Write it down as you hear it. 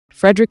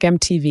Frederick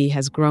MTV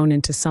has grown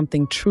into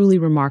something truly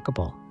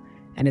remarkable,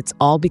 and it's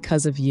all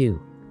because of you,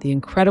 the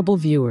incredible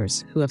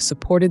viewers who have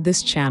supported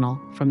this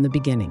channel from the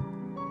beginning.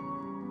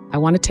 I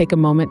want to take a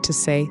moment to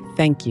say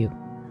thank you,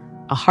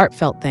 a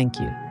heartfelt thank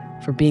you,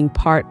 for being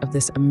part of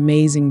this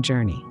amazing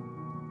journey.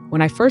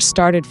 When I first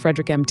started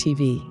Frederick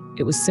MTV,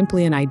 it was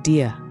simply an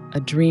idea, a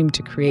dream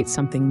to create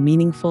something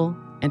meaningful,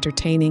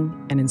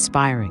 entertaining, and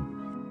inspiring.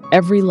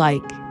 Every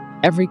like,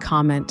 every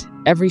comment,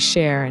 every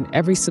share, and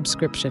every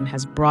subscription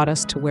has brought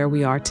us to where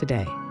we are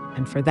today,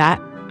 and for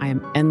that, I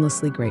am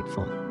endlessly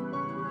grateful.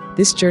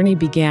 This journey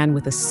began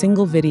with a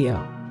single video,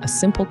 a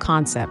simple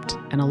concept,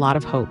 and a lot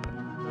of hope.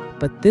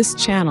 But this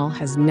channel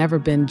has never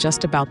been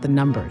just about the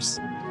numbers.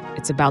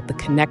 It's about the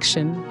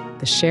connection,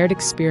 the shared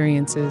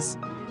experiences,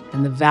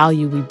 and the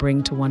value we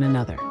bring to one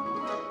another.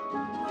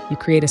 You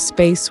create a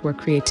space where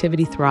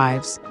creativity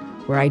thrives,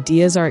 where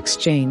ideas are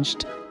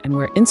exchanged, and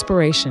where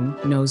inspiration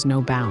knows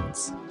no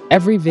bounds.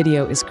 Every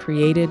video is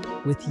created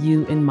with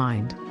you in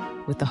mind,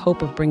 with the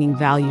hope of bringing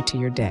value to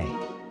your day.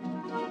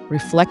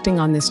 Reflecting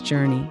on this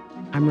journey,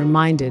 I'm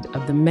reminded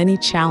of the many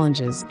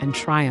challenges and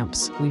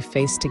triumphs we've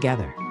faced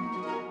together.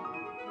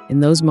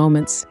 In those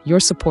moments, your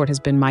support has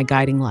been my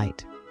guiding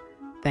light.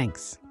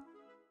 Thanks.